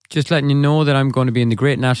Just letting you know that I'm going to be in the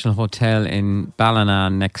Great National Hotel in Ballina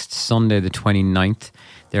next Sunday the 29th.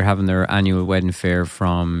 They're having their annual wedding fair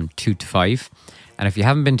from 2 to 5. And if you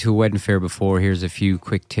haven't been to a wedding fair before, here's a few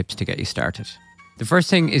quick tips to get you started. The first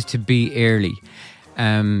thing is to be early.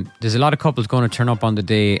 There's a lot of couples going to turn up on the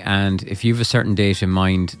day, and if you have a certain date in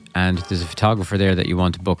mind and there's a photographer there that you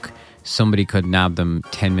want to book, somebody could nab them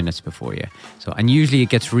 10 minutes before you. And usually it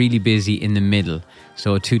gets really busy in the middle.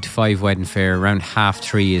 So a 2 to 5 wedding fair, around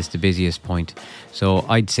 3:30 is the busiest point. So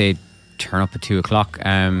I'd say turn up at 2 o'clock.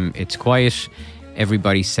 It's quiet.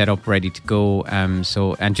 Everybody's set up, ready to go.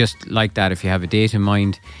 And just like that, if you have a date in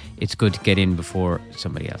mind, it's good to get in before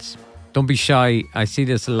somebody else. Don't be shy. I see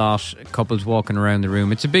this a lot. Couples walking around the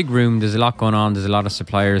room. It's a big room. There's a lot going on. There's a lot of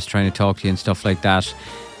suppliers trying to talk to you and stuff like that.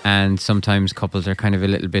 And sometimes couples are kind of a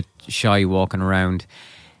little bit shy walking around.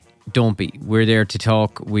 Don't be. We're there to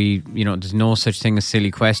talk. There's no such thing as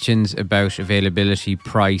silly questions about availability,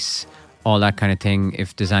 price, all that kind of thing,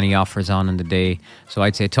 if there's any offers on in the day. So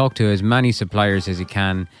I'd say talk to as many suppliers as you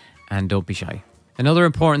can and don't be shy. Another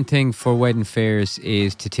important thing for wedding fairs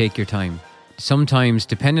is to take your time. Sometimes,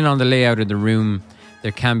 depending on the layout of the room,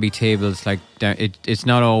 there can be tables it's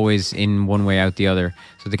not always in one way out the other.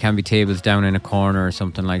 So there can be tables down in a corner or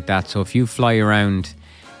something like that. So if you fly around,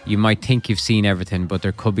 you might think you've seen everything, but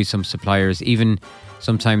there could be some suppliers. Even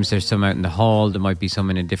sometimes there's some out in the hall. There might be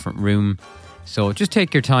some in a different room. So just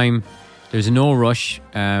take your time. There's no rush.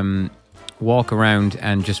 Walk around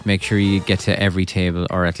and just make sure you get to every table,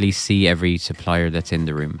 or at least see every supplier that's in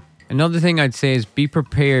the room. Another thing I'd say is be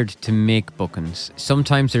prepared to make bookings.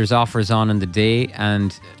 Sometimes there's offers on in the day,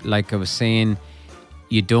 and like I was saying,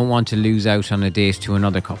 you don't want to lose out on a date to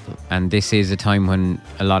another couple. And this is a time when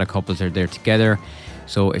a lot of couples are there together.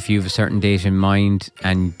 So if you have a certain date in mind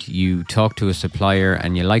and you talk to a supplier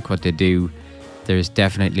and you like what they do, there's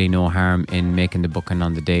definitely no harm in making the booking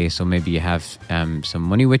on the day. So maybe you have some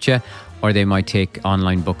money with you, or they might take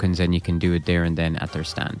online bookings and you can do it there and then at their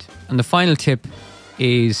stand. And the final tip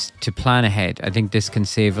is to plan ahead. I think this can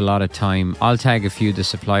save a lot of time. I'll tag a few of the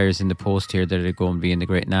suppliers in the post here that are going to be in the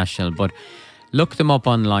Great National, but look them up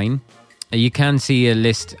online. You can see a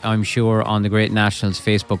list, I'm sure, on the Great National's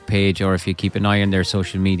Facebook page, or if you keep an eye on their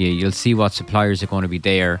social media, you'll see what suppliers are going to be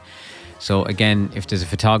there. So again, if there's a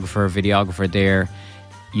photographer or videographer there,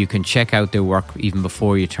 you can check out their work even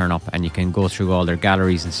before you turn up, and you can go through all their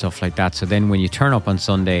galleries and stuff like that. So then when you turn up on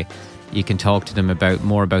Sunday, you can talk to them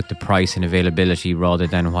more about the price and availability rather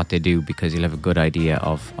than what they do, because you'll have a good idea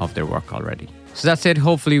of their work already. So that's it.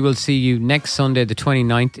 Hopefully we'll see you next Sunday the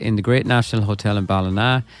 29th in the Great National Hotel in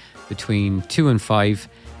Ballina between 2 and 5.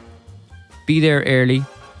 Be there early.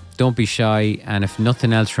 Don't be shy. And if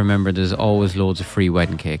nothing else, remember there's always loads of free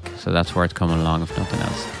wedding cake. So that's where it's coming along, if nothing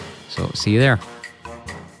else. So see you there.